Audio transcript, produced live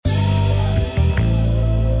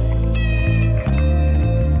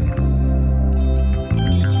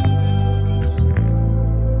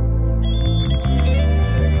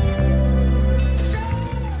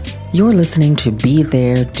You're listening to Be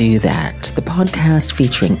There, Do That, the podcast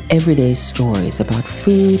featuring everyday stories about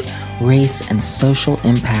food, race, and social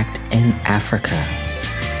impact in Africa.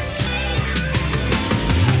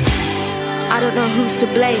 I don't know who's to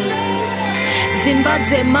blame.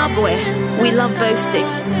 Zimbabwe, we love boasting,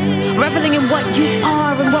 reveling in what you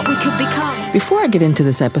are and what we could become. Before I get into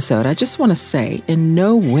this episode, I just want to say, in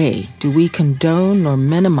no way do we condone nor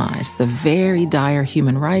minimize the very dire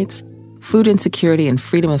human rights, food insecurity, and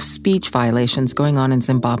freedom of speech violations going on in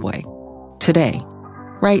Zimbabwe. Today,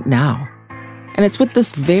 right now. And it's with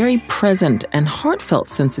this very present and heartfelt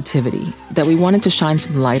sensitivity that we wanted to shine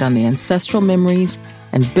some light on the ancestral memories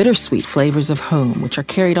and bittersweet flavors of home which are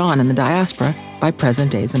carried on in the diaspora by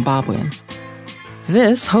present-day Zimbabweans.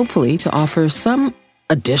 This, hopefully, to offer some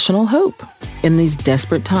additional hope in these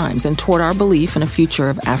desperate times and toward our belief in a future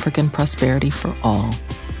of African prosperity for all.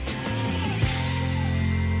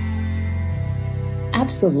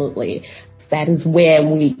 Absolutely. That is where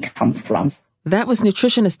we come from. That was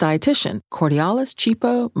nutritionist-dietitian Cordialis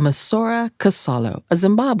Chipo Masora Kasalo, a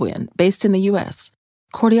Zimbabwean based in the U.S.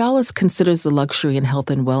 Cordialis considers the luxury in health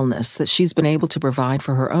and wellness that she's been able to provide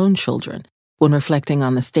for her own children when reflecting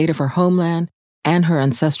on the state of her homeland and her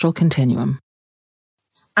ancestral continuum.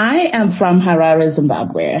 I am from Harare,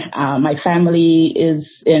 Zimbabwe. My family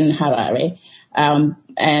is in Harare.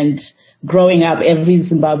 And growing up, every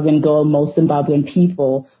Zimbabwean girl, most Zimbabwean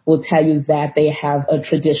people will tell you that they have a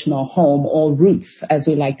traditional home or roots, as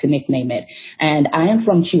we like to nickname it. And I am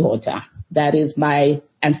from Chihota. That is my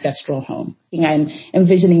ancestral home. I'm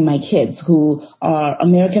envisioning my kids who are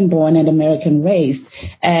American born and American raised,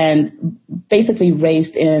 and basically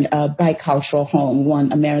raised in a bicultural home,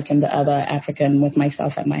 one American, the other African, with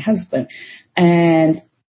myself and my husband. And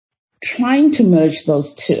trying to merge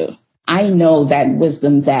those two. I know that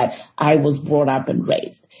wisdom that I was brought up and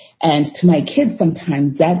raised. And to my kids,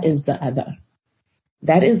 sometimes that is the other.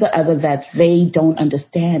 That is the other that they don't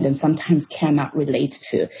understand and sometimes cannot relate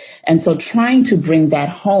to. And so trying to bring that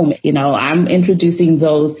home, I'm introducing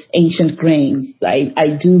those ancient grains.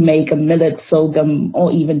 I do make a millet, sorghum,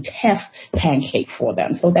 or even teff pancake for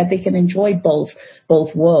them so that they can enjoy both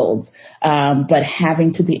worlds, but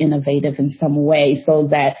having to be innovative in some way so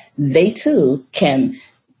that they too can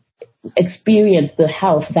experience the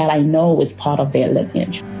health that I know is part of their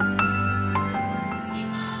lineage.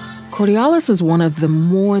 Cordialis is one of the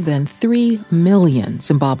more than 3 million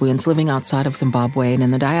Zimbabweans living outside of Zimbabwe and in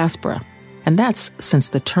the diaspora, and that's since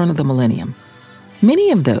the turn of the millennium. Many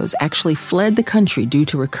of those actually fled the country due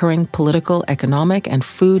to recurring political, economic, and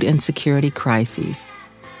food insecurity crises.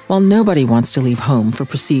 While nobody wants to leave home for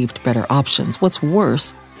perceived better options, what's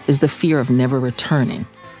worse is the fear of never returning.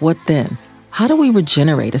 What then? How do we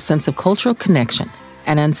regenerate a sense of cultural connection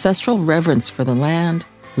and ancestral reverence for the land,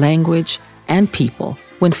 language, and people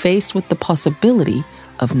when faced with the possibility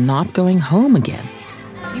of not going home again?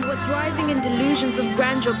 You were thriving in delusions of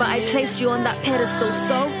grandeur, but I placed you on that pedestal,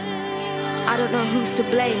 so I don't know who's to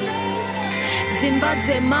blame.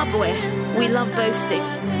 Zimbabwe, we love boasting,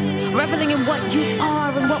 reveling in what you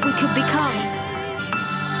are and what we could become.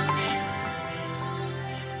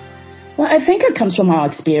 Well, I think it comes from our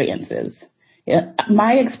experiences.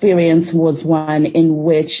 My experience was one in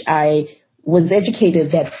which I was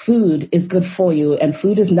educated that food is good for you and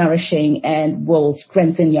food is nourishing and will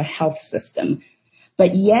strengthen your health system.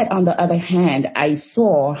 But yet, on the other hand, I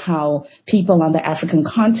saw how people on the African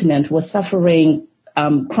continent were suffering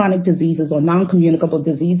chronic diseases or non-communicable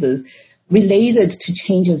diseases related to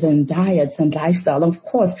changes in diets and lifestyle. Of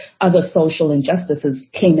course, other social injustices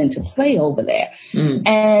came into play over there.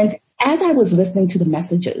 And as I was listening to the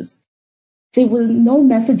messages, there were no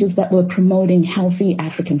messages that were promoting healthy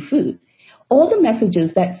African food. All the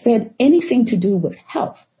messages that said anything to do with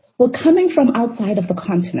health were coming from outside of the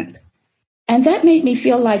continent. And that made me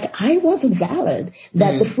feel like I wasn't valid,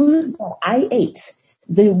 that the foods that I ate,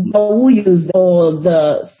 the mauyus or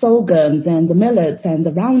the sorghums and the millets and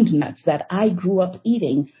the round nuts that I grew up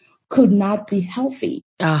eating could not be healthy.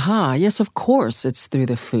 Yes, of course it's through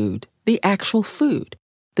the food, the actual food.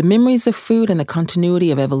 The memories of food and the continuity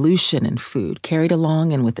of evolution in food carried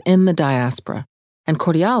along and within the diaspora. And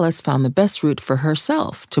Cordialis found the best route for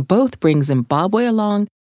herself to both bring Zimbabwe along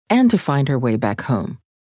and to find her way back home.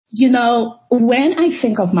 When I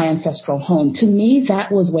think of my ancestral home, to me,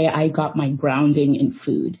 that was where I got my grounding in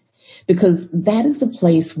food, because that is the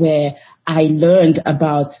place where I learned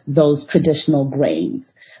about those traditional grains,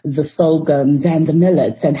 the sorghums and the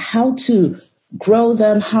millets, and how to grow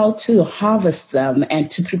them, how to harvest them, and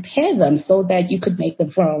to prepare them so that you could make them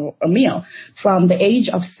for a meal. From the age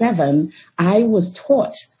of 7, I was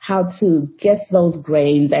taught how to get those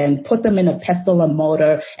grains and put them in a pestle or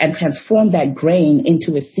mortar and transform that grain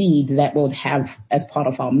into a seed that we'll have as part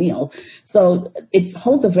of our meal. So it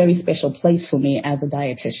holds a very special place for me as a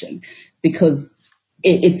dietitian, because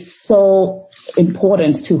it's so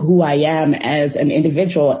important to who I am as an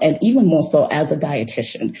individual, and even more so as a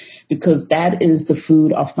dietitian, because that is the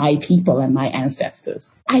food of my people and my ancestors.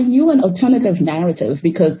 I knew an alternative narrative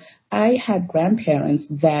because I had grandparents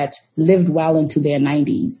that lived well into their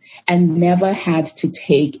 90s and never had to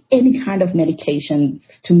take any kind of medications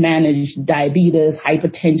to manage diabetes,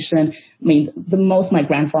 hypertension. I mean, the most my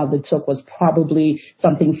grandfather took was probably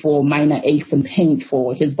something for minor aches and pains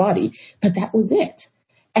for his body, but that was it.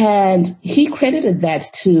 And he credited that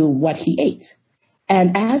to what he ate.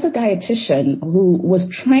 And as a dietitian who was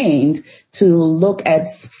trained to look at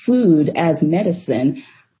food as medicine,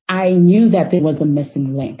 I knew that there was a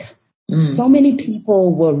missing link. So many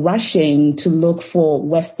people were rushing to look for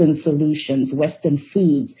Western solutions, Western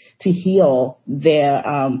foods to heal their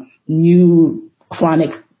new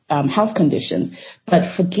chronic health conditions,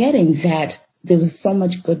 but forgetting that there was so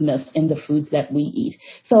much goodness in the foods that we eat.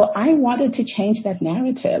 So I wanted to change that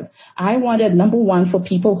narrative. I wanted, number one, for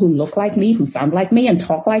people who look like me, who sound like me, and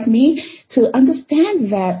talk like me, to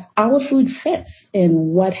understand that our food fits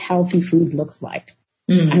in what healthy food looks like.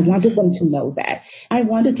 I wanted them to know that. I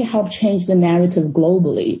wanted to help change the narrative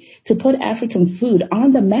globally, to put African food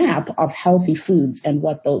on the map of healthy foods and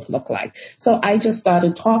what those look like. So I just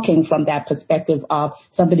started talking from that perspective of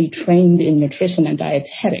somebody trained in nutrition and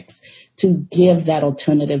dietetics to give that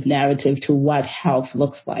alternative narrative to what health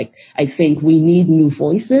looks like. I think we need new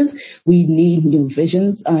voices. We need new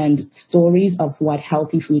visions and stories of what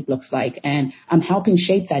healthy food looks like. And I'm helping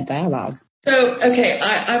shape that dialogue. So, okay,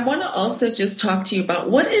 I want to also just talk to you about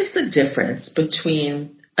what is the difference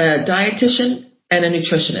between a dietitian and a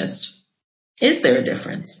nutritionist? Is there a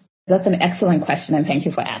difference? That's an excellent question, and thank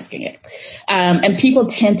you for asking it. And people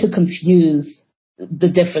tend to confuse the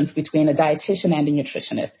difference between a dietitian and a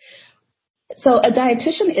nutritionist. So a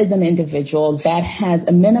dietitian is an individual that has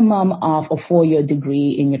a minimum of a 4-year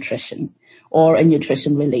degree in nutrition or a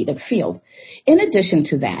nutrition-related field. In addition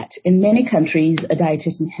to that, in many countries, a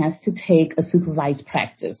dietitian has to take a supervised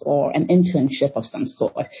practice or an internship of some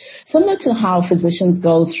sort. Similar to how physicians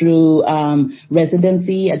go through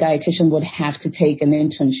residency, a dietitian would have to take an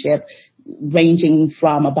internship ranging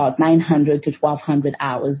from about 900 to 1,200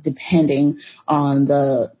 hours, depending on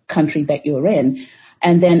the country that you're in.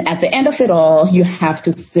 And then at the end of it all, you have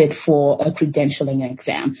to sit for a credentialing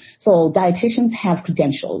exam. So dietitians have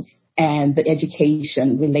credentials and the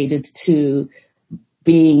education related to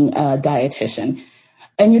being a dietitian.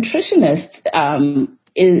 A nutritionist,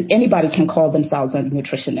 anybody can call themselves a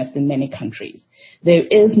nutritionist in many countries. There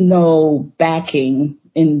is no backing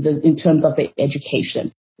in terms of the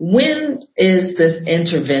education. When is this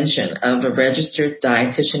intervention of a registered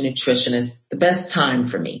dietitian nutritionist the best time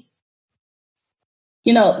for me?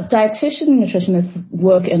 You know, dietitian and nutritionists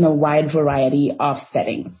work in a wide variety of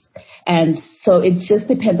settings. And so it just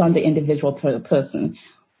depends on the individual person.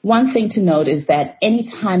 One thing to note is that any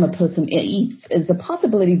time a person eats is a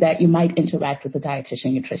possibility that you might interact with a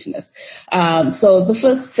dietitian nutritionist. So the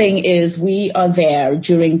first thing is we are there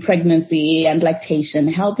during pregnancy and lactation,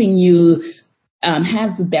 helping you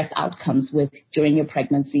have the best outcomes during your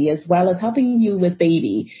pregnancy, as well as helping you with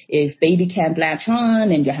baby. If baby can't latch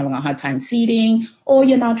on and you're having a hard time feeding, or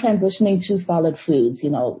you're now transitioning to solid foods, you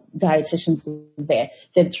know, dietitians are there.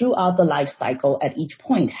 They're throughout the life cycle at each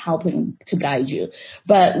point, helping to guide you.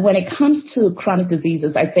 But when it comes to chronic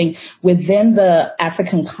diseases, I think within the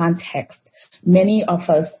African context, many of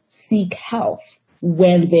us seek health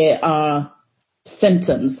when there are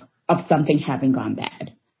symptoms of something having gone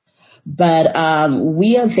bad. But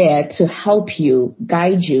we are there to help you,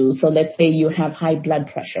 guide you. So let's say you have high blood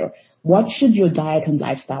pressure. What should your diet and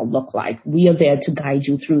lifestyle look like? We are there to guide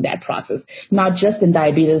you through that process, not just in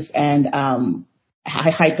diabetes and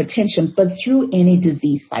hypertension, but through any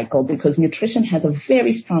disease cycle, because nutrition has a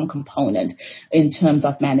very strong component in terms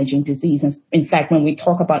of managing disease. And in fact, when we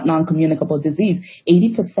talk about non-communicable disease,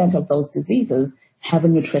 80% of those diseases have a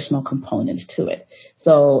nutritional component to it.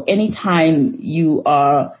 So anytime you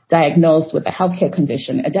are diagnosed with a healthcare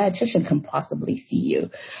condition, a dietitian can possibly see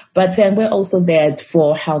you. But then we're also there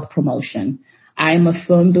for health promotion. I'm a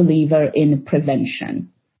firm believer in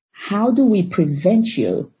prevention. How do we prevent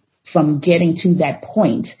you from getting to that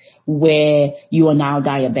point where you are now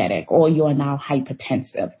diabetic or you are now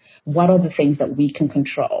hypertensive? What are the things that we can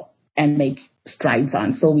control and make strides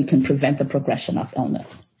on so we can prevent the progression of illness.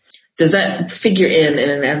 Does that figure in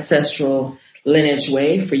an ancestral lineage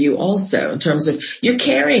way for you also, in terms of you're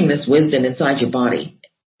carrying this wisdom inside your body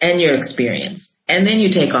and your experience, and then you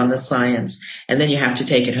take on the science, and then you have to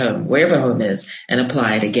take it home, wherever home is, and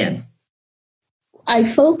apply it again?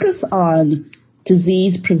 I focus on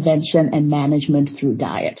disease prevention and management through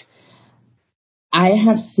diet. I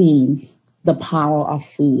have seen the power of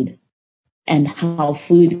food and how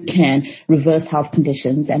food can reverse health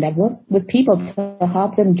conditions. And I've worked with people to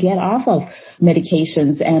help them get off of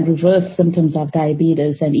medications and reverse symptoms of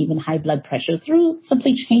diabetes and even high blood pressure through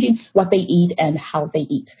simply changing what they eat and how they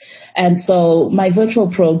eat. And so my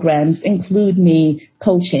virtual programs include me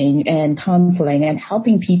coaching and counseling and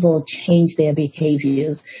helping people change their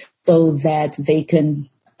behaviors so that they can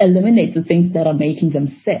eliminate the things that are making them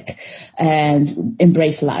sick and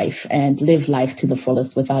embrace life and live life to the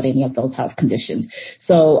fullest without any of those health conditions.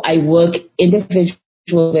 So I work individually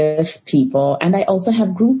with people, and I also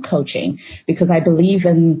have group coaching because I believe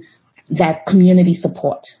in that community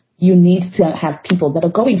support. You need to have people that are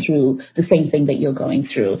going through the same thing that you're going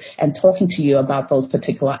through and talking to you about those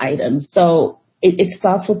particular items. So it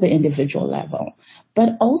starts with the individual level,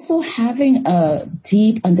 but also having a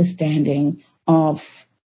deep understanding of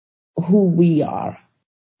who we are.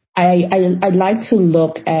 I like to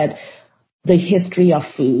look at the history of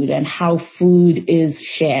food and how food is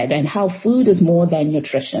shared and how food is more than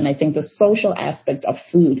nutrition. I think the social aspect of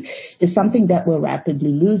food is something that we're rapidly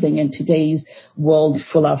losing in today's world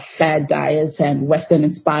full of fad diets and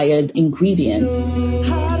Western-inspired ingredients.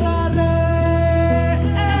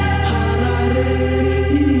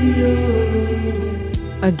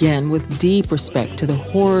 Again, with deep respect to the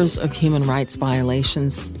horrors of human rights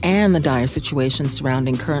violations and the dire situation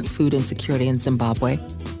surrounding current food insecurity in Zimbabwe,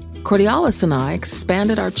 Cordialis and I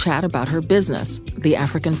expanded our chat about her business, the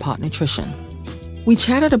African Pot Nutrition. We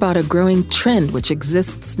chatted about a growing trend which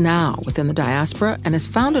exists now within the diaspora and is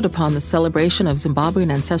founded upon the celebration of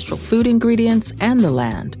Zimbabwean ancestral food ingredients and the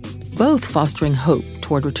land, both fostering hope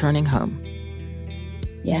toward returning home.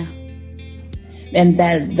 Yeah. And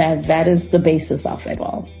that is the basis of it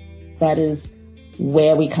all. That is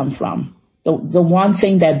where we come from. The one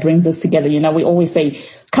thing that brings us together, we always say,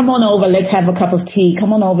 come on over, let's have a cup of tea.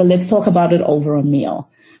 Come on over, let's talk about it over a meal,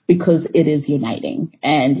 because it is uniting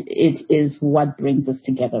and it is what brings us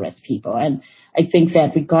together as people. And I think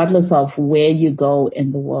that regardless of where you go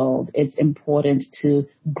in the world, it's important to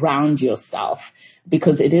ground yourself,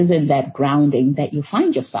 because it is in that grounding that you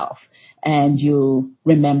find yourself and you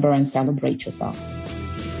remember and celebrate yourself.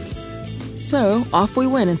 So off we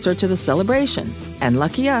went in search of the celebration. And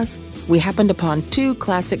lucky us, we happened upon two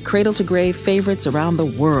classic cradle-to-grave favorites around the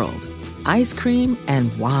world, ice cream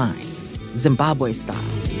and wine, Zimbabwe style.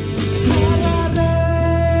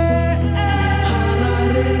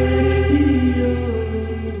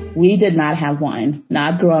 We did not have wine,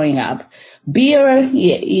 not growing up. Beer,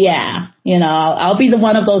 yeah. I'll be the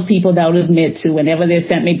one of those people that would admit to whenever they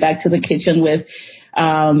sent me back to the kitchen with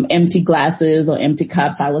empty glasses or empty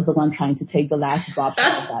cups, I was the one trying to take the last drops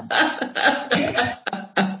out of that.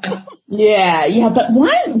 Yeah. But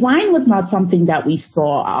wine was not something that we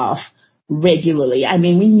saw of regularly. I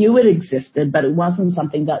mean, we knew it existed, but it wasn't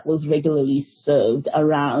something that was regularly served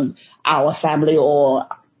around our family or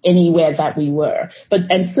anywhere that we were,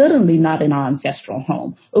 and certainly not in our ancestral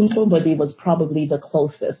home. Umtumbadi was probably the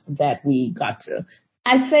closest that we got to.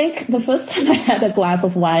 I think the first time I had a glass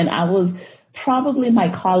of wine, I was probably my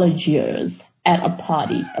college years at a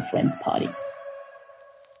friend's party.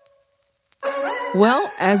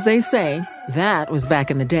 Well, as they say, that was back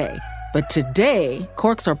in the day. But today,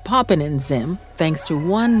 corks are popping in Zim thanks to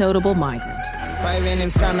one notable migrant. So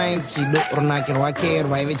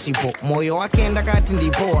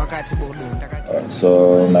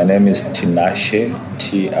my name is Tinashe,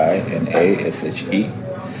 Tinashe,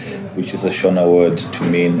 which is a Shona word to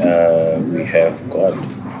mean we have God.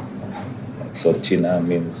 So Tina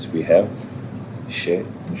means we have, She,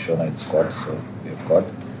 in Shona it's God, so we have God.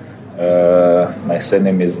 My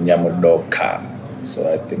surname is Nyamudoka. So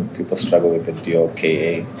I think people struggle with the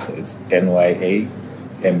D-O-K-A. So it's N-Y-A-M-U-K-A.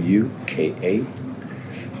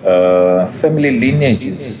 Family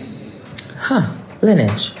lineages.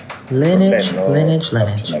 Lineage. Lineage.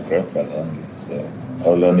 My grandfather only. So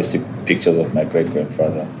I'll only see pictures of my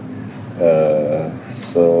great-grandfather.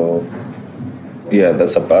 So yeah,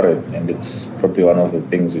 that's about it. And it's probably one of the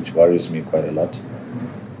things which worries me quite a lot.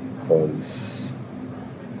 Because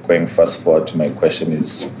going fast forward to my question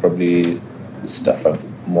is probably stuff I'm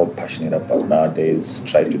more passionate about nowadays,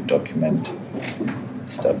 try to document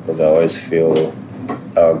stuff, because I always feel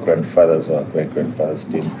our grandfathers or our great-grandfathers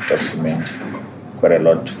didn't document quite a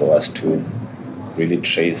lot for us to really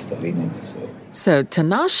trace the lineage. So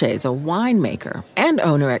Tinashe is a winemaker and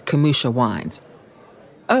owner at Kamusha Wines.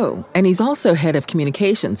 Oh, and he's also head of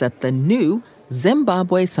communications at the new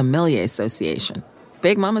Zimbabwe Sommelier Association.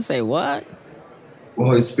 Big Mama say what?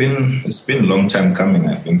 Well, it's been a long time coming,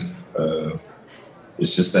 I think.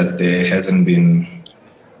 It's just that there hasn't been,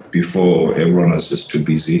 before everyone was just too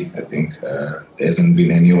busy, I think. There hasn't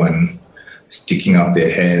been anyone sticking out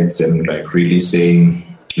their heads and like really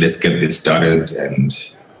saying, let's get this started and,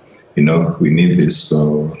 we need this.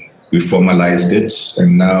 So we formalized it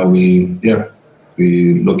and now we're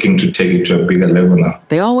looking to take it to a bigger level now.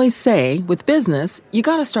 They always say, with business, you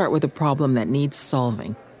got to start with a problem that needs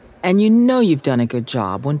solving. And you've done a good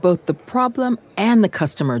job when both the problem and the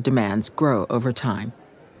customer demands grow over time.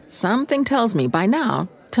 Something tells me by now,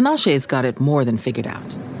 Tinashe's got it more than figured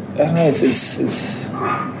out. It's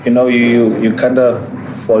you kind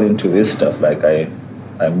of fall into this stuff. Like I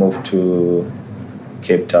moved to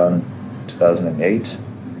Cape Town 2008.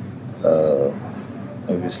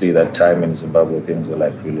 Obviously, that time in Zimbabwe, things were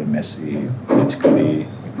like really messy, politically,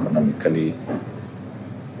 economically.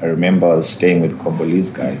 I remember I was staying with Congolese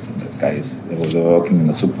guys, and they were working in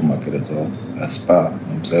the supermarket as well, a spa,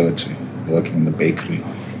 observatory, working in the bakery.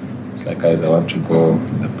 It's like, guys, I want to go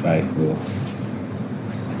and apply for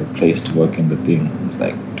a place to work in the thing. It's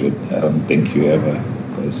like, dude, I don't think you ever,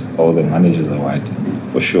 because all the managers are white.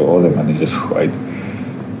 For sure, all the managers are white.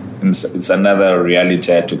 And it's another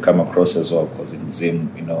reality I had to come across as well, because in Zim,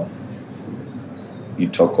 you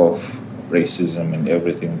talk of racism and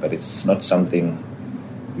everything, but it's not something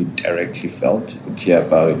we directly felt. We hear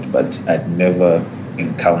about it, but I'd never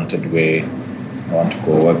encountered where I want to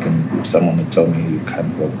go work and someone would tell me you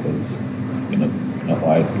can't work because you're not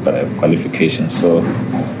white, but I have qualifications. So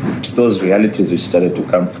it's those realities which started to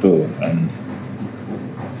come through. And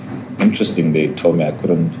interesting, they told me I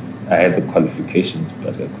had the qualifications,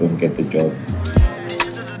 but I couldn't get the job.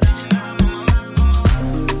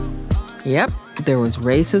 Yep, there was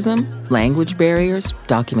racism, language barriers,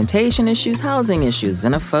 documentation issues, housing issues,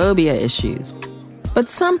 xenophobia issues. But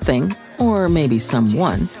something, or maybe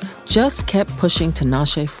someone, just kept pushing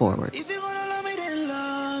Tinashe forward.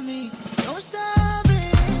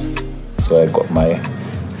 So I got my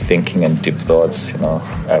thinking and deep thoughts.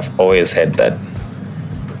 I've always had that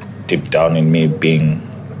deep down in me, being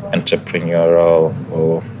entrepreneurial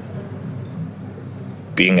or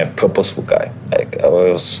being a purposeful guy. Like I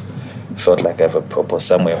always felt like I have a purpose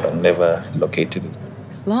somewhere, but never located it.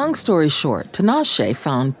 Long story short, Tinashe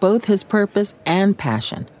found both his purpose and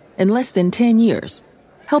passion in less than 10 years,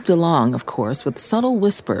 helped along, of course, with subtle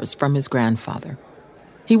whispers from his grandfather.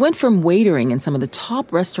 He went from waitering in some of the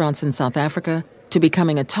top restaurants in South Africa to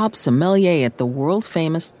becoming a top sommelier at the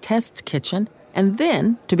world-famous Test Kitchen, and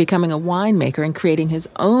then to becoming a winemaker and creating his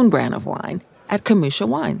own brand of wine at Kamusha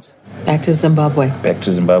Wines. Back to Zimbabwe.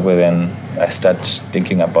 Then I started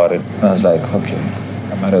thinking about it. And I was like, okay,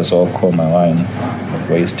 I might as well call my wine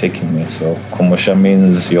where it's taking me. So Kamusha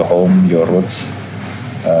means your home, your roots,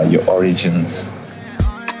 your origins.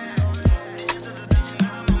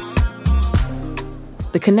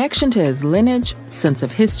 The connection to his lineage, sense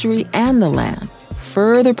of history, and the land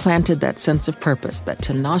further planted that sense of purpose that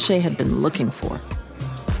Tinashe had been looking for.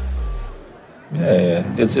 It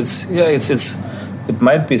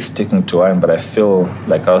might be sticking to wine, but I feel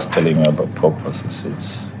like I was telling you about purpose.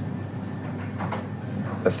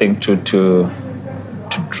 I think to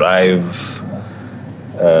drive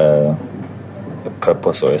a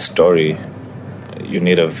purpose or a story, you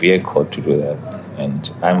need a vehicle to do that. And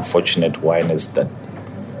I'm fortunate wine is that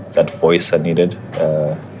voice I needed,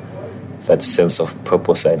 that sense of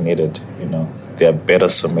purpose I needed. There are better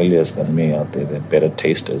sommeliers than me out there. They're better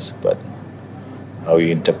tasters, but how you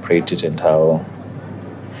interpret it and how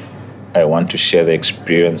I want to share the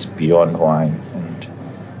experience beyond wine. And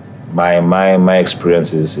my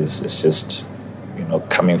experience is just,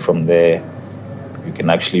 coming from there, you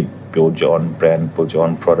can actually build your own brand, build your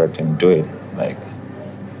own product and do it. Like,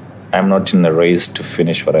 I'm not in a race to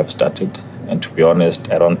finish what I've started. And to be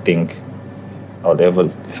honest, I don't think I would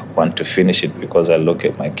ever want to finish it because I look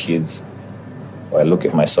at my kids or I look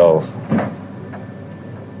at myself,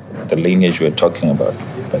 the lineage we're talking about.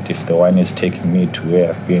 But if the wine is taking me to where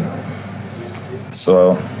I've been.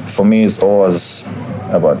 So for me, it's always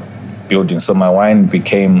about building. So my wine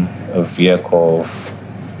became a vehicle of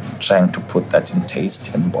trying to put that in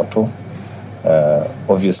taste and bottle.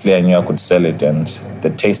 Obviously, I knew I could sell it, and the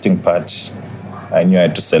tasting part, I knew I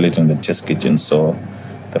had to sell it in the test kitchen. So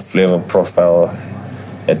the flavor profile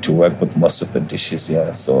had to work with most of the dishes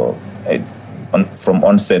here. So from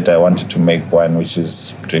onset, I wanted to make wine which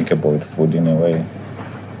is drinkable with food in a way.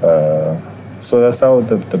 So that's how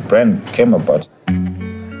the brand came about.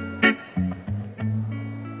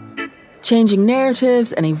 Changing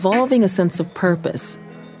narratives and evolving a sense of purpose.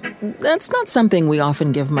 That's not something we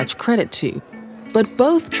often give much credit to, but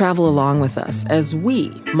both travel along with us as we,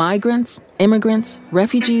 migrants, immigrants,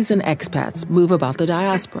 refugees, and expats, move about the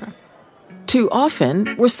diaspora. Too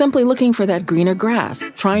often, we're simply looking for that greener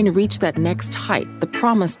grass, trying to reach that next height, the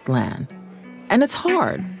promised land. And it's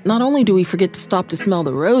hard. Not only do we forget to stop to smell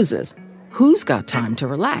the roses, who's got time to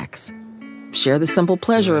relax? Share the simple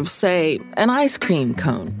pleasure of, say, an ice cream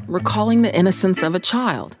cone, recalling the innocence of a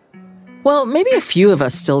child. Well, maybe a few of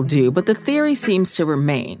us still do, but the theory seems to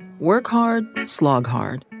remain. Work hard, slog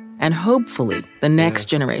hard, and hopefully the next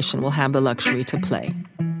generation will have the luxury to play.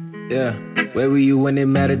 Yeah, where were you when it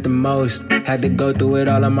mattered the most? Had to go through it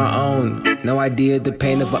all on my own. No idea the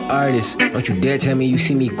pain of an artist. Don't you dare tell me you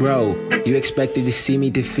see me grow. You expected to see me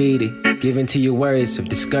defeated, given to your words of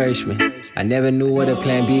discouragement. I never knew what a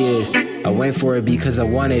plan B is. I went for it because I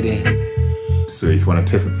wanted it. So if you want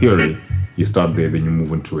to test a theory, you start there, then you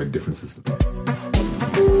move into a different system.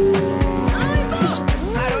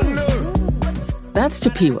 That's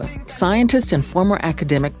Tapiwa, scientist and former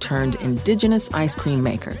academic turned indigenous ice cream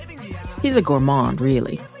maker. He's a gourmand,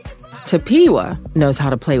 really. Tapiwa knows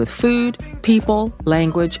how to play with food, people,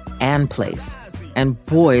 language, and place. And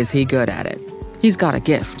boy, is he good at it. He's got a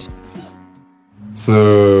gift.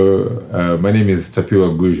 So, my name is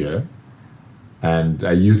Tapiwa Guja, and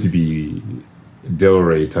I used to be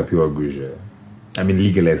Delray Tapiwa Guja. I mean,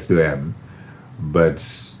 legally I still am, but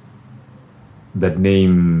that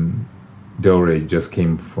name Delray just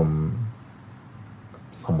came from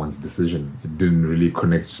someone's decision. It didn't really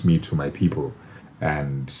connect me to my people.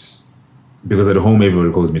 And because at home,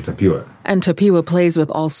 everyone calls me Tapiwa. And Tapiwa plays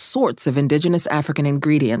with all sorts of indigenous African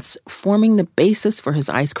ingredients, forming the basis for his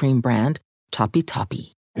ice cream brand, Topi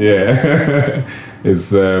Topi. Yeah.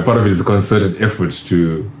 It's part of it is a concerted effort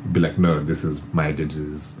to be like, no, this is my identity,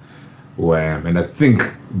 this is who I am. And I think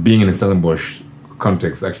being in a Stellenbosch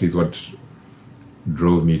context actually is what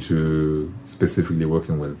drove me to specifically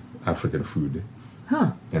working with African food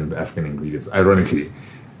and African ingredients. Ironically,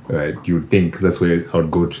 right, you would think that's where I would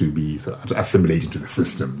go to be sort of assimilate into the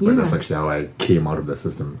system, but that's actually how I came out of the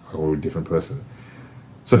system, a whole different person.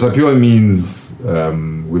 So Tapiwa means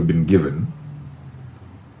we've been given,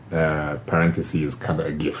 parentheses, kind of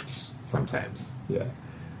a gift sometimes,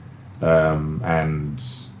 and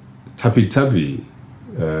Tapi Tapi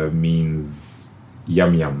means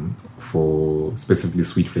yum yum for specifically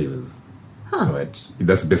sweet flavors. Right?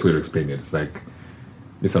 That's the best way to explain it. It's like,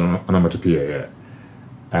 it's an onomatopoeia,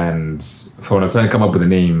 And so when I was trying to come up with a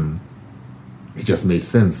name, it just made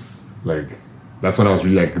sense. Like, that's when I was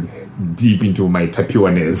really like deep into my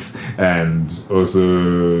Tapiwa-ness, and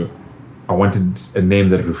also I wanted a name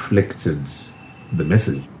that reflected the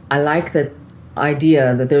message. I like that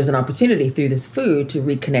idea that there's an opportunity through this food to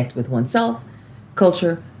reconnect with oneself,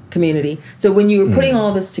 culture, community. So when you were putting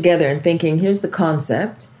all this together and thinking, here's the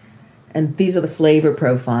concept, and these are the flavor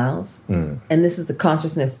profiles, and this is the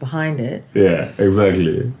consciousness behind it. Yeah,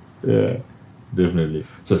 exactly. Yeah, definitely.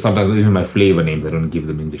 So sometimes even my flavor names, I don't give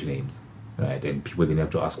them English names. Right, and people then have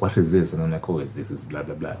to ask, what is this? And I'm like, oh, it's this, is blah,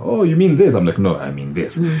 blah, blah. Oh, you mean this? I'm like, no, I mean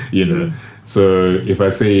this, you know. So if I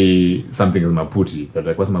say something is Maputi, they're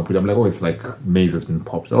like, what's Maputi? I'm like, oh, it's like maize that's been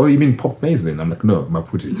popped. Oh, you mean popped maize then? I'm like, no,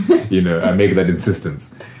 Maputi. You know, I make that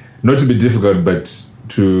insistence. Not to be difficult, but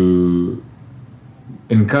to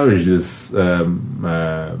encourage this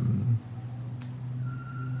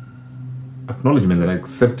acknowledgement and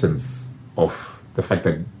acceptance of the fact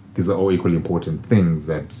that these are all equally important things,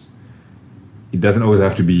 that it doesn't always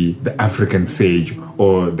have to be the African sage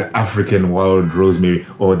or the African wild rosemary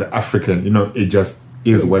or the African, you know, it just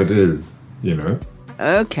is what it is, you know?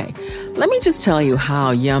 Okay, let me just tell you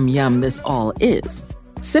how yum yum this all is.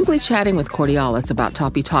 Simply chatting with Cordialis about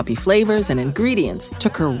Topi Topi flavors and ingredients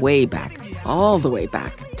took her way back, all the way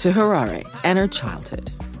back to Harare and her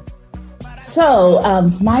childhood. So,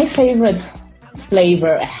 my favorite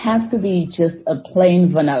flavor has to be just a plain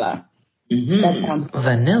vanilla. That sounds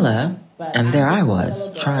vanilla? And there I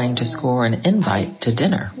was, trying to score an invite to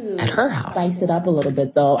dinner at her house. Spice it up a little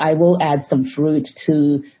bit, though. I will add some fruit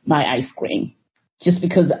to my ice cream, just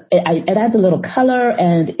because it adds a little color,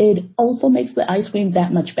 and it also makes the ice cream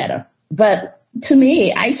that much better. But to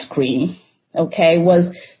me, ice cream,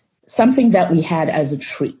 was something that we had as a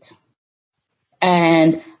treat.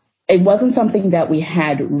 And it wasn't something that we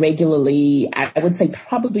had regularly. I would say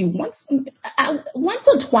probably once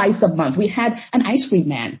or twice a month. We had an ice cream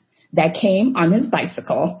man that came on his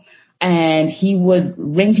bicycle and he would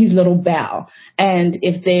ring his little bell. And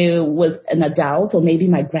if there was an adult or maybe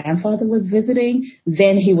my grandfather was visiting,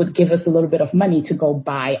 then he would give us a little bit of money to go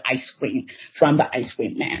buy ice cream from the ice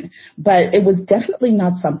cream man. But it was definitely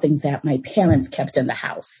not something that my parents kept in the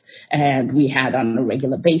house and we had on a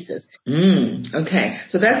regular basis. Okay.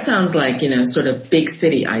 So that sounds like, sort of big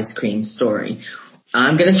city ice cream story.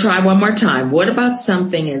 I'm going to try one more time. What about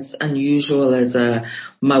something as unusual as a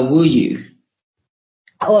mawuyu?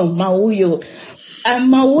 Oh, mawuyu.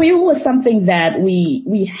 Mawuyu was something that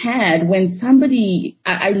we had when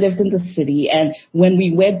I lived in the city, and when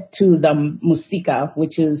we went to the Musika,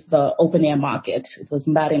 which is the open air market, it was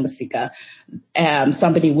Mbare Musika,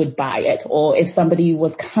 somebody would buy it. Or if somebody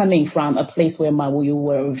was coming from a place where mawuyu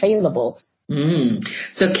were available.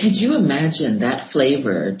 So could you imagine that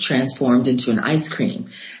flavor transformed into an ice cream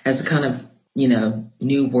as a kind of,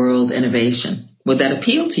 new world innovation? Would that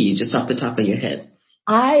appeal to you just off the top of your head?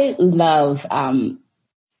 I love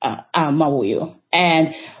mawuyu,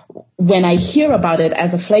 and when I hear about it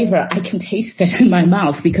as a flavor, I can taste it in my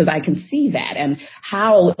mouth because I can see that and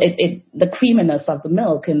how the creaminess of the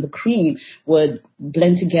milk and the cream would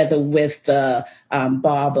blend together with the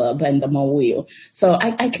baobab and the mawuyu. So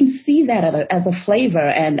I can see that as a flavor,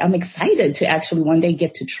 and I'm excited to actually one day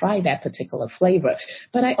get to try that particular flavor.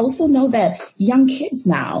 But I also know that young kids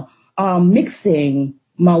now are mixing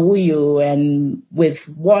mawuyu and with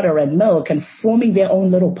water and milk and forming their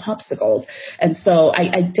own little popsicles. And so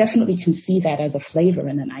I definitely can see that as a flavor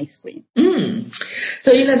in an ice cream.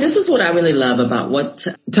 So, this is what I really love about what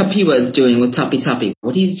Tapiwa is doing with Tapi Tapi.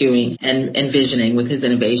 What he's doing and envisioning with his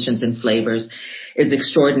innovations and flavors is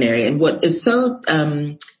extraordinary. And what is so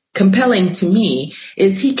compelling to me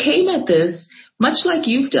is he came at this much like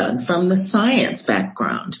you've done, from the science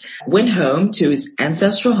background. Went home to his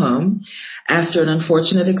ancestral home after an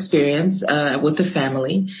unfortunate experience with the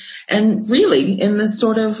family, and really in this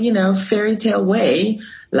sort of, fairy tale way,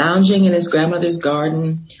 lounging in his grandmother's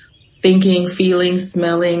garden, thinking, feeling,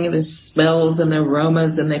 smelling the smells and the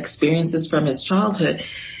aromas and the experiences from his childhood.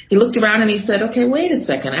 He looked around and he said, okay, wait a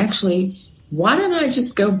second, actually, why don't I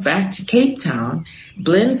just go back to Cape Town,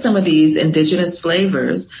 blend some of these indigenous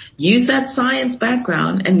flavors, use that science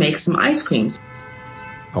background, and make some ice creams?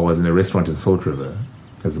 I was in a restaurant in Salt River,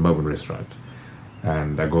 a Zimbabwean restaurant,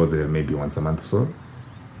 and I go there maybe once a month or so,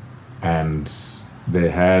 and they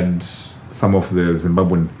had some of the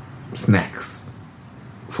Zimbabwean snacks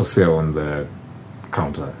for sale on the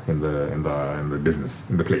counter in the business,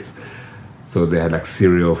 in the place. So they had like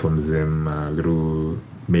cereal from Zim, little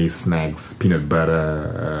maize snacks, peanut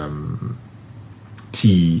butter,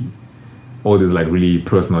 tea, all these like really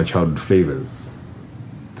personal childhood flavors.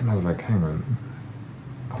 Then I was like, hang on,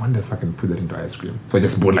 I wonder if I can put that into ice cream. So I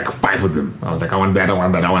just bought like 5 of them. I was like, I want that, I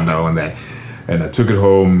want that, I want that, I want that. And I took it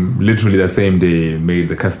home literally that same day, made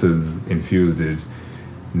the custards, infused it.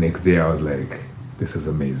 Next day I was like, this is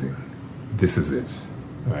amazing. This is it.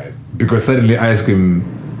 Right? Because suddenly ice cream,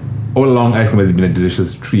 all along ice cream has been a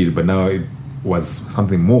delicious treat, but now it was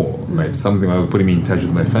something more, right? Something that was putting me in touch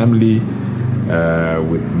with my family,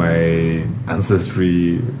 with my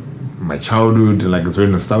ancestry, my childhood, and like it's a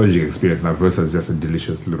very nostalgic experience now versus just a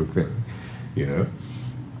delicious little thing,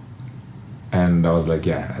 And I was like,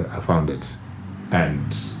 yeah, I found it.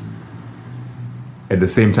 And at the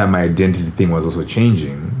same time, my identity thing was also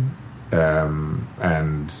changing.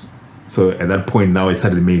 And so at that point now it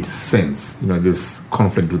started to make sense, this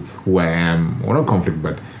conflict with who I am, or not conflict,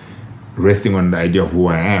 but resting on the idea of who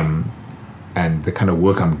I am and the kind of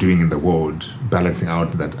work I'm doing in the world, balancing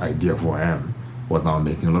out that idea of who I am, was now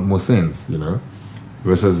making a lot more sense,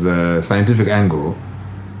 versus the scientific angle.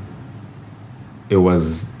 It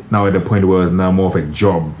was now at the point where it was now more of a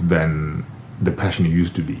job than the passion it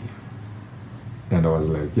used to be. And I was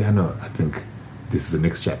like, yeah, no, I think this is the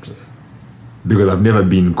next chapter. Because I've never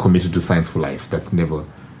been committed to science for life. That's never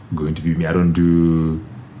going to be me. I'm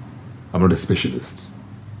not a specialist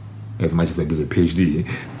as much as I did a PhD.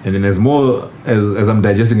 And then as I'm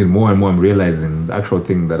digesting it more and more, I'm realizing the actual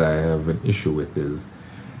thing that I have an issue with is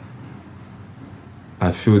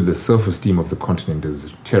I feel the self-esteem of the continent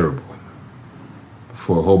is terrible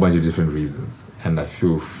for a whole bunch of different reasons. And I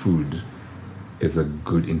feel food is a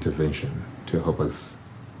good intervention to help us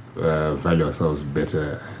value ourselves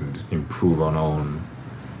better and improve on our own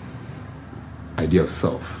idea of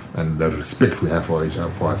self and the respect we have for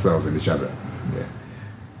ourselves and each other. Yeah.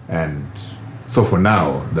 And so for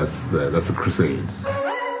now, that's the crusade.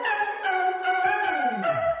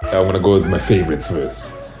 I'm gonna go with my favorites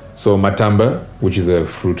first. So matamba, which is a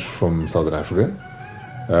fruit from Southern Africa.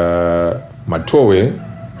 Matowe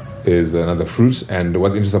is another fruit, and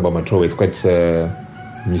what's interesting about matowe is quite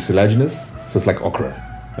mucilaginous, so it's like okra,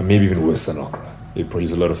 and maybe even worse than okra. It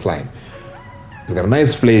produces a lot of slime. It's got a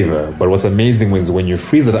nice flavor, but what's amazing is when you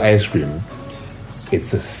freeze the ice cream,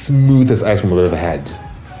 it's the smoothest ice cream I've ever had,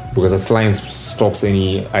 because the slime stops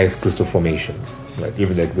any ice crystal formation. Like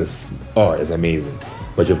even like this, it's amazing.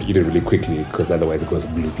 But you have to eat it really quickly because otherwise it goes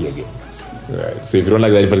gloopy again. Right. So if you don't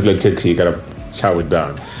like that particular texture, you gotta chow it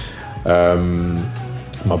down.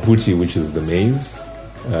 Maputi, which is the maize,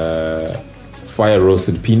 fire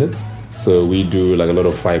roasted peanuts. So we do like a lot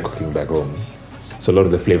of fire cooking back home. So a lot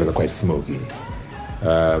of the flavors are quite smoky.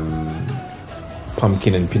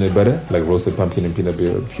 Pumpkin and peanut butter, like roasted pumpkin and peanut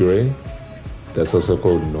butter puree. That's also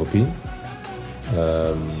called nopi.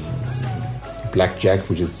 Blackjack,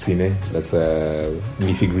 which is tsine, that's a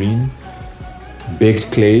leafy green.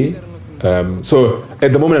 Baked clay. So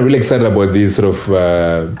at the moment, I'm really excited about these sort of.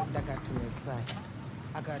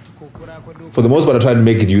 For the most part, I try to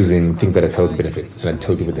make it using things that have health benefits, and I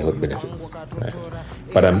tell people the health benefits. Right?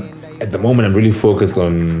 But at the moment, I'm really focused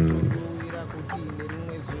on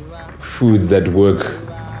foods that work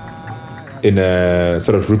in a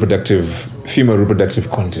sort of female reproductive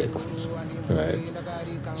context. Right?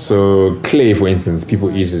 So clay, for instance, people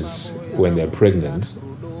eat it when they're pregnant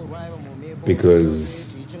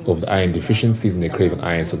because of the iron deficiencies and they crave an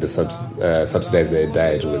iron, so they subsidize their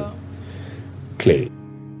diet with clay.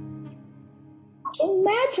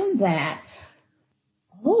 Imagine that.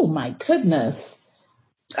 Oh my goodness.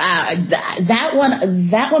 That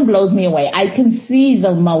one blows me away. I can see the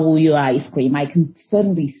mawuyu ice cream. I can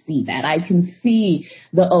certainly see that. I can see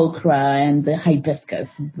the okra and the hibiscus,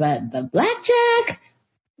 but the blackjack,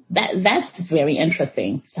 that's very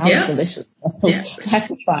interesting. Sounds delicious. Yeah. I have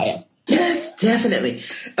to try it. Yes, definitely.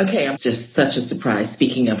 Okay, I'm just such a surprise.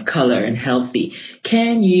 Speaking of color and healthy,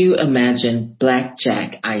 can you imagine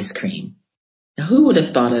blackjack ice cream? Now, who would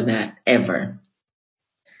have thought of that ever?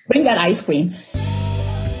 Bring that ice cream.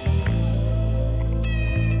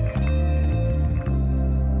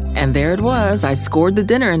 And there it was. I scored the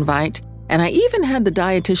dinner invite, and I even had the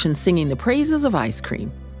dietitian singing the praises of ice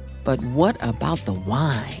cream. But what about the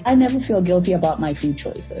wine? I never feel guilty about my food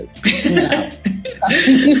choices. You know?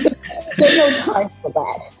 There's no time for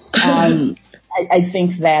that. I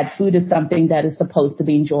think that food is something that is supposed to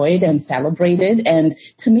be enjoyed and celebrated. And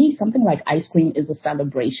to me, something like ice cream is a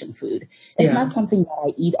celebration food. It's not something that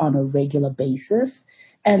I eat on a regular basis.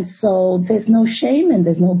 And so there's no shame and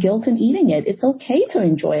there's no guilt in eating it. It's okay to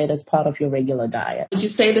enjoy it as part of your regular diet. Would you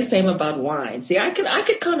say the same about wine? See, I could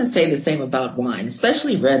kind of say the same about wine,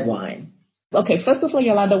 especially red wine. Okay, first of all,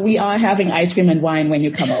 Yolanda, we are having ice cream and wine when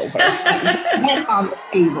you come over. That's on the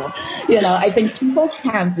table. You know, I think people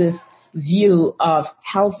have this view of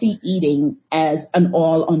healthy eating as an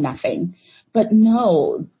all or nothing. But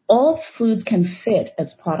no, all foods can fit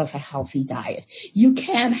as part of a healthy diet. You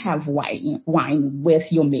can have wine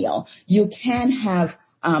with your meal. You can have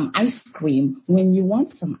ice cream when you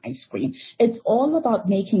want some ice cream. It's all about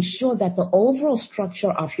making sure that the overall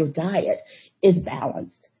structure of your diet is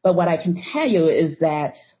balanced. But what I can tell you is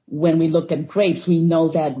that when we look at grapes, we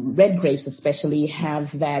know that red grapes especially have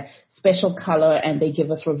that special color and they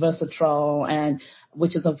give us resveratrol, and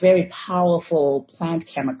which is a very powerful plant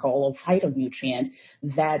chemical or phytonutrient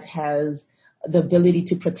that has the ability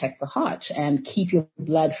to protect the heart and keep your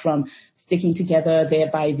blood from sticking together,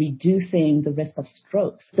 thereby reducing the risk of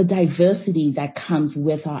strokes. The diversity that comes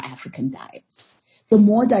with our African diets. The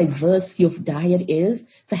more diverse your diet is,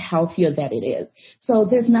 the healthier that it is. So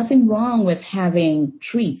there's nothing wrong with having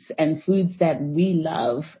treats and foods that we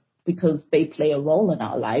love because they play a role in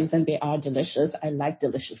our lives and they are delicious. I like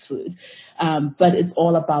delicious food. But it's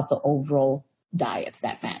all about the overall diet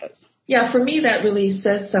that matters. Yeah, for me, that really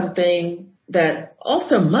says something that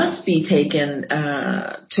also must be taken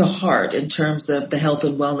to heart in terms of the health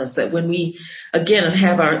and wellness, that when we, again,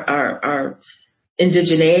 have our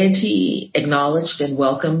indigeneity acknowledged and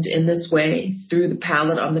welcomed in this way through the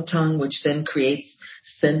palate on the tongue, which then creates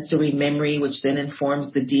sensory memory, which then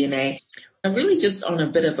informs the DNA. I'm really just on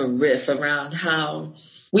a bit of a riff around how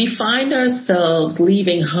we find ourselves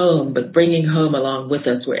leaving home, but bringing home along with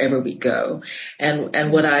us wherever we go.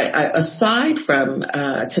 And what I aside from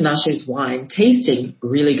Tinashe's wine tasting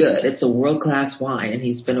really good, it's a world-class wine, and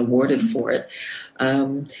he's been awarded for it.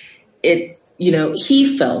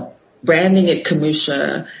 He felt branding it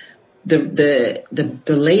Kamusha, the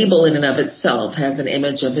label in and of itself has an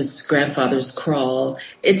image of his grandfather's kraal.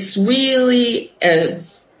 It's really a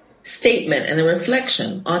statement and a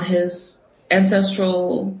reflection on his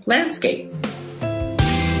ancestral landscape.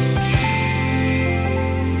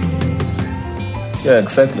 Yeah,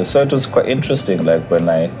 exactly. So it was quite interesting. Like when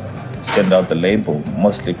I sent out the label,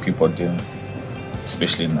 mostly people didn't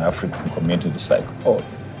especially in the African community, it's like, oh,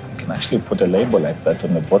 you can actually put a label like that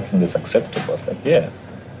on a bottle and it's acceptable. It's like, yeah.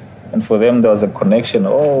 And for them, there was a connection.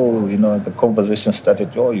 Oh, the conversation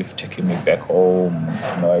started, oh, you've taken me back home.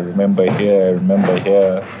 I remember here.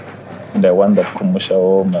 And I want that Kumusha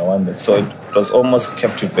home. I want that. So it was almost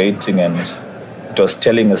captivating, and it was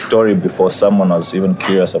telling a story before someone was even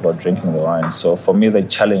curious about drinking the wine. So for me, the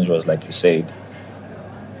challenge was, like you said,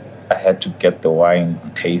 I had to get the wine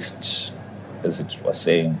taste as it was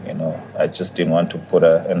saying, I just didn't want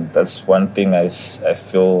to and that's one thing I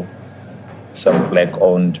feel some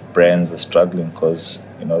black-owned brands are struggling, because,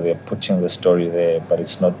 they're putting the story there, but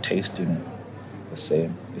it's not tasting the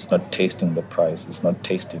same. It's not tasting the price. It's not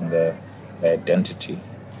tasting the identity.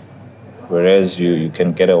 Whereas you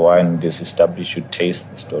can get a wine this established, you taste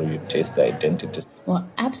the story, you taste the identity. Well,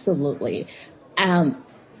 absolutely.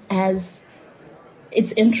 As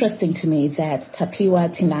it's interesting to me that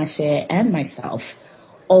Tapiwa, Tinashe, and myself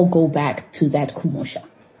all go back to that Kumusha.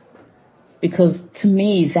 Because to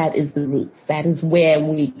me, that is the roots. That is where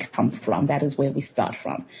we come from. That is where we start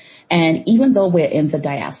from. And even though we're in the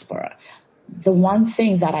diaspora, the one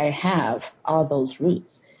thing that I have are those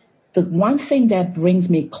roots. The one thing that brings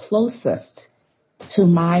me closest to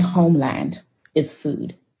my homeland is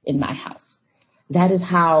food in my house. That is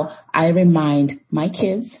how I remind my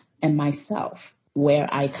kids and myself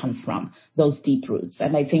where I come from, those deep roots.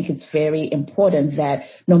 And I think it's very important that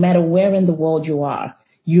no matter where in the world you are,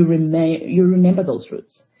 you remember those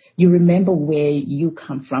roots. You remember where you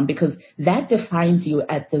come from, because that defines you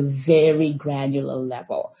at the very granular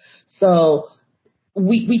level. So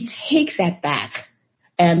we take that back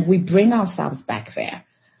and we bring ourselves back there,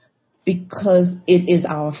 because it is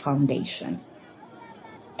our foundation.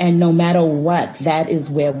 And no matter what, that is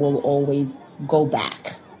where we'll always go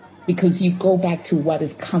back, because you go back to what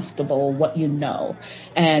is comfortable, what you know.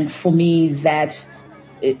 And for me, that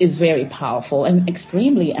is very powerful and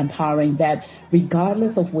extremely empowering, that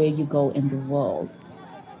regardless of where you go in the world,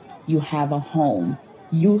 you have a home,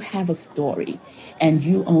 you have a story, and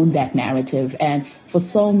you own that narrative. And for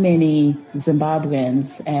so many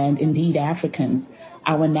Zimbabweans and indeed Africans,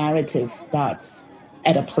 our narrative starts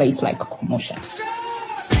at a place like Kumusha.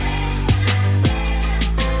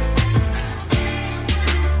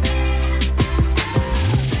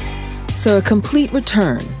 So a complete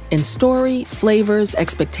return in story, flavors,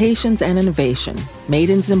 expectations, and innovation,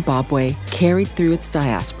 made in Zimbabwe, carried through its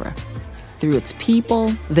diaspora, through its people,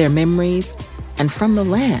 their memories, and from the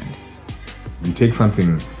land. You take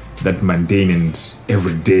something that mundane and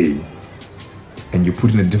everyday, and you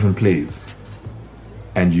put it in a different place,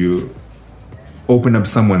 and you open up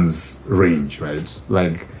someone's range, right?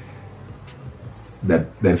 Like,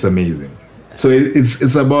 that's amazing. So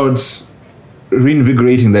it's about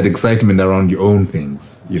reinvigorating that excitement around your own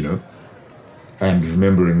things, and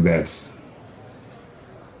remembering that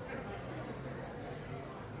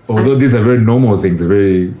although these are very normal things, they're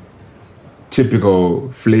very typical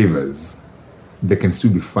flavors, they can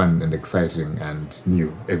still be fun and exciting and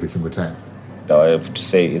new every single time. I have to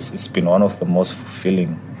say, it's been one of the most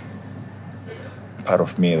fulfilling part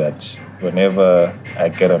of me, that whenever I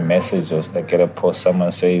get a message or I get a post,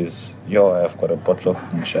 someone says, yo, I've got a bottle of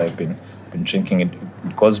Kumusha, I've been drinking it.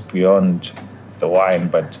 It goes beyond the wine,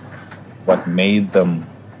 but what made them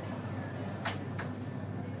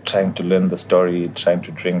trying to learn the story, trying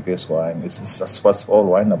to drink this wine, that's what's all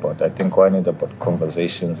wine about. I think wine is about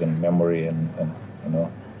conversations and memory and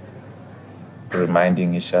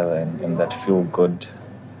reminding each other and that feel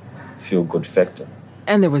good factor.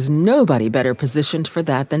 And there was nobody better positioned for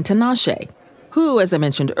that than Tinashe, who, as I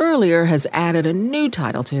mentioned earlier, has added a new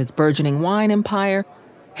title to his burgeoning wine empire: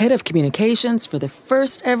 Head of Communications for the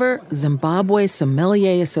first ever Zimbabwe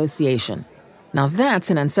Sommelier Association. Now that's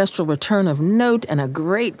an ancestral return of note and a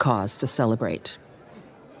great cause to celebrate.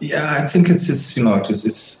 Yeah, I think it's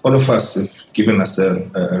all of us have given us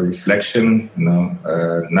a reflection.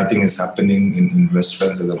 Nothing is happening in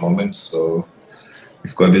restaurants at the moment, so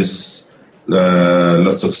we've got this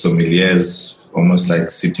lots of sommeliers, almost like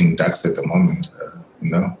sitting ducks at the moment.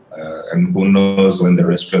 And who knows when the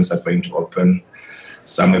restaurants are going to open.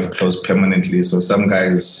 Some have closed permanently, so some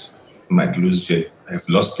guys might have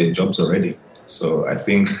lost their jobs already. So I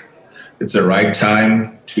think it's the right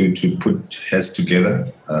time to put heads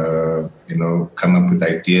together, come up with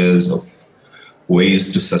ideas of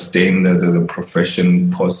ways to sustain the profession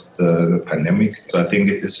post the pandemic. So I think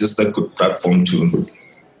it's just a good platform to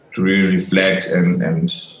really reflect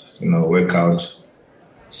and work out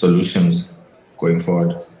solutions going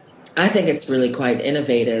forward. I think it's really quite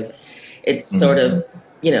innovative. It's sort of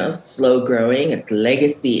slow growing. It's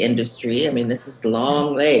legacy industry. I mean, this is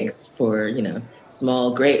long legs for,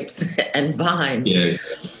 small grapes and vines. Yeah.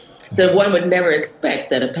 So one would never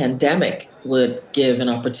expect that a pandemic would give an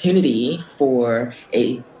opportunity for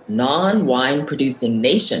a non-wine producing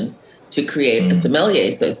nation to create a sommelier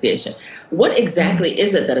association. What exactly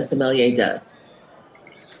is it that a sommelier does?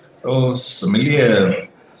 Oh, sommelier,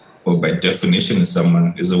 well, by definition, is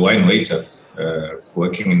a wine waiter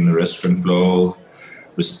working in the restaurant floor,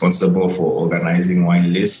 responsible for organizing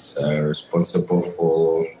wine lists, responsible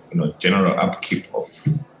for general upkeep of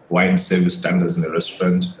wine service standards in the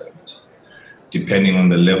restaurant. And depending on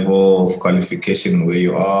the level of qualification where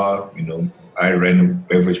you are, I ran a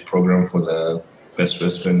beverage program for the best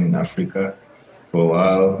restaurant in Africa for a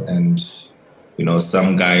while, and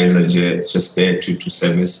some guys are just there to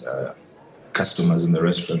service customers in the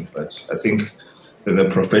restaurant. But I think that the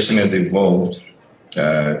profession has evolved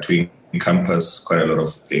to encompass quite a lot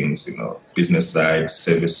of things, business side,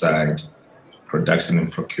 service side, production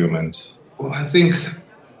and procurement. Well, I think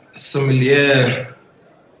sommelier,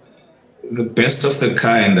 the best of the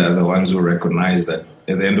kind are the ones who recognize that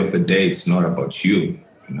at the end of the day, it's not about you.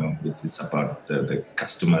 It's about the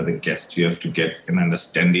customer, the guest. You have to get an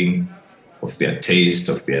understanding of their taste,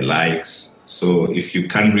 of their likes. So if you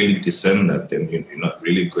can't really discern that, then you're not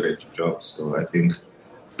really good at your job. So I think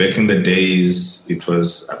back in the days, it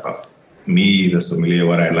was about me, the sommelier,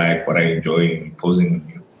 what I like, what I enjoy, imposing on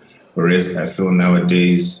you. Whereas I feel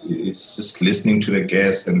nowadays, it's just listening to the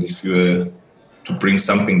guests, and if you were to bring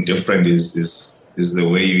something different, is the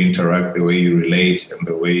way you interact, the way you relate, and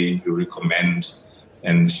the way you recommend,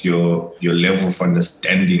 and your level of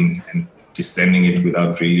understanding and discerning it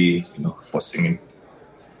without really, forcing it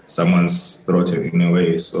someone's throat in a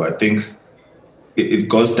way. So I think it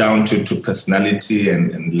goes down to personality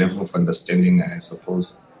and level of understanding, I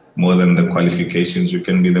suppose, more than the qualifications. You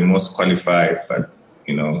can be the most qualified, but,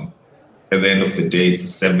 at the end of the day, it's a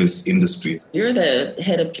service industry. You're the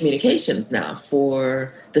head of communications now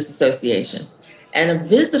for this association. And a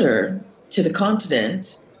visitor to the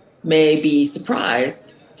continent may be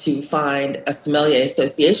surprised to find a sommelier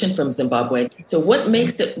association from Zimbabwe. So what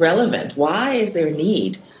makes it relevant? Why is there a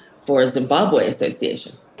need for a Zimbabwe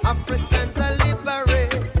association? Africans are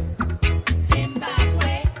liberate.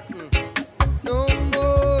 Zimbabwe. No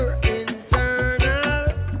more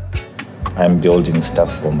internal. I'm building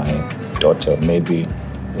stuff for my daughter. Maybe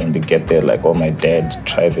when they get there, like, oh, my dad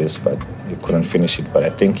tried this, but he couldn't finish it. But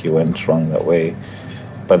I think he went wrong that way.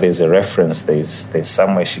 But there's a reference. There's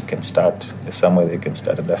somewhere she can start. There's somewhere they can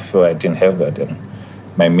start. And I feel I didn't have that. And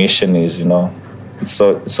my mission is, it's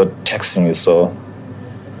so taxing. It's so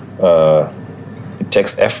it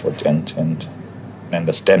takes effort and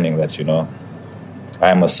understanding that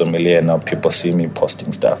I'm a sommelier now. People see me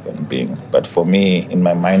posting stuff and being. But for me, in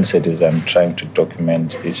my mindset, is I'm trying to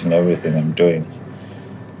document each and everything I'm doing,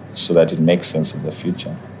 so that it makes sense in the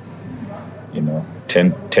future.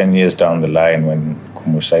 10 years down the line, when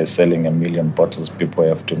Kumusha is selling 1 million bottles, people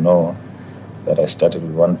have to know that I started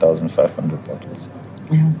with 1,500 bottles.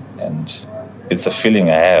 Yeah. And it's a feeling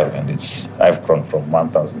I have, and I've grown from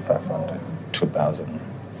 1,500, 2,000,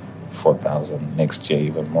 4,000, next year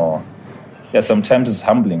even more. Yeah, sometimes it's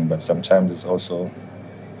humbling, but sometimes it's also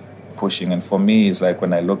pushing. And for me, it's like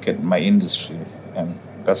when I look at my industry, and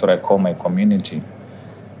that's what I call my community,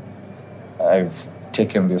 I've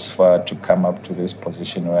taken this far to come up to this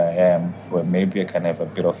position where I am, where maybe I can have a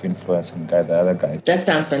bit of influence and guide the other guys. That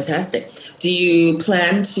sounds fantastic. Do you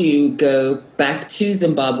plan to go back to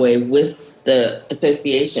Zimbabwe with the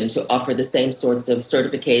association to offer the same sorts of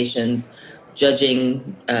certifications,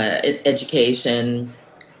 judging, education,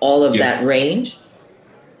 all of that range?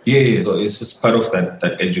 Yeah. So it's just part of that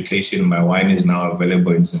education. My wine is now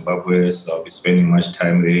available in Zimbabwe, so I'll be spending much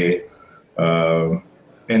time there.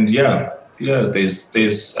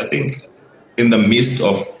 There's I think in the midst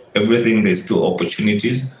of everything, there's still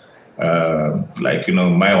opportunities.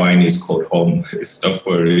 My wine is called home. It's not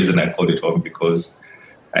for a reason I called it home, because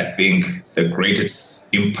I think the greatest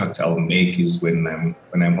impact I'll make is when I'm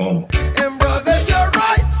home. And brothers, you're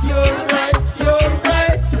right, you're right, you're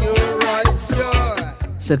right, you're right, you're right.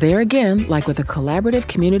 So there again, like with a collaborative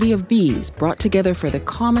community of bees brought together for the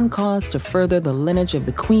common cause to further the lineage of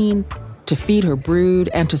the queen, to feed her brood,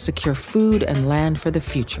 and to secure food and land for the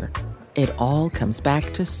future, it all comes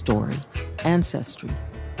back to story, ancestry,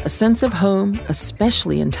 a sense of home,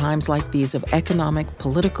 especially in times like these of economic,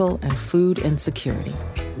 political, and food insecurity.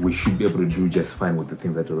 We should be able to do just fine with the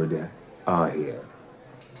things that already are here,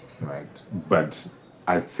 right? But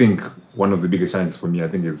I think one of the biggest challenges for me,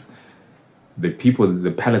 is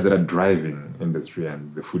the pallets that are driving industry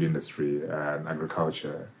and the food industry and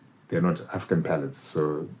agriculture, they're not African pallets,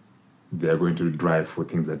 so they're going to drive for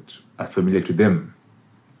things that are familiar to them,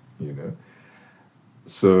 you know.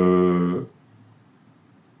 So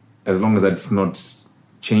as long as that's not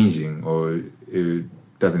changing or it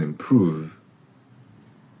doesn't improve,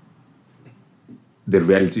 the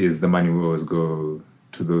reality is the money will always go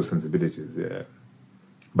to those sensibilities, yeah.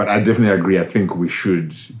 But I definitely agree. I think we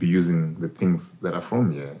should be using the things that are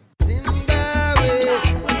from here.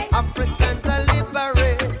 Zimbabwe, Africans are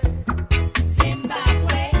liberate.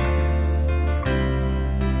 Zimbabwe.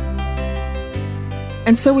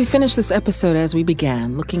 And so we finish this episode as we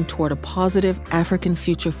began, looking toward a positive African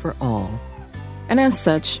future for all. And as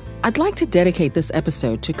such, I'd like to dedicate this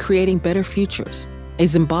episode to Creating Better Futures, a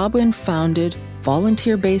Zimbabwean-founded,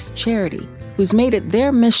 volunteer-based charity who's made it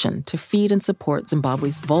their mission to feed and support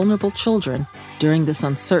Zimbabwe's vulnerable children during this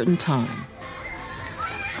uncertain time.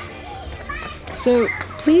 So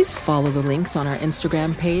please follow the links on our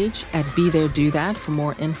Instagram page at Be There Do That for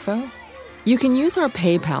more info. You can use our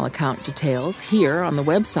PayPal account details here on the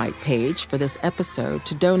website page for this episode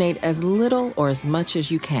to donate as little or as much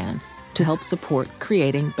as you can to help support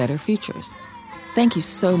Creating Better Futures. Thank you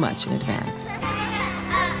so much in advance.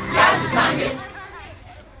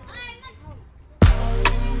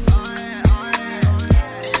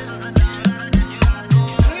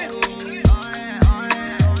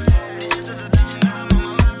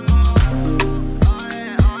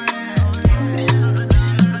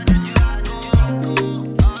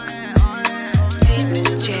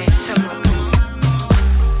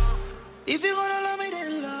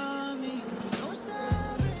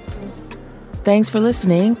 Thanks for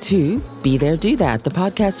listening to Be There, Do That, the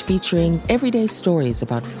podcast featuring everyday stories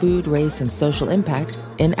about food, race, and social impact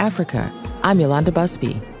in Africa. I'm Yolanda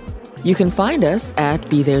Busby. You can find us at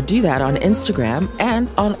Be There, Do That on Instagram and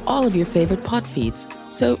on all of your favorite pod feeds.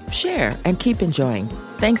 So share and keep enjoying.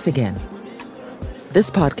 Thanks again.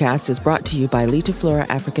 This podcast is brought to you by Litaflora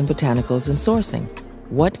African Botanicals and Sourcing.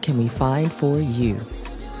 What can we find for you?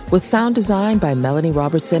 With sound design by Melanie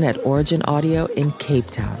Robertson at Origin Audio in Cape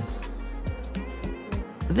Town.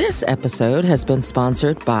 This episode has been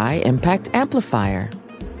sponsored by Impact Amplifier,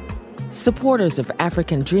 supporters of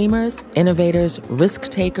African dreamers, innovators, risk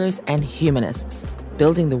takers, and humanists,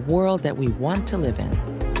 building the world that we want to live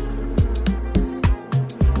in.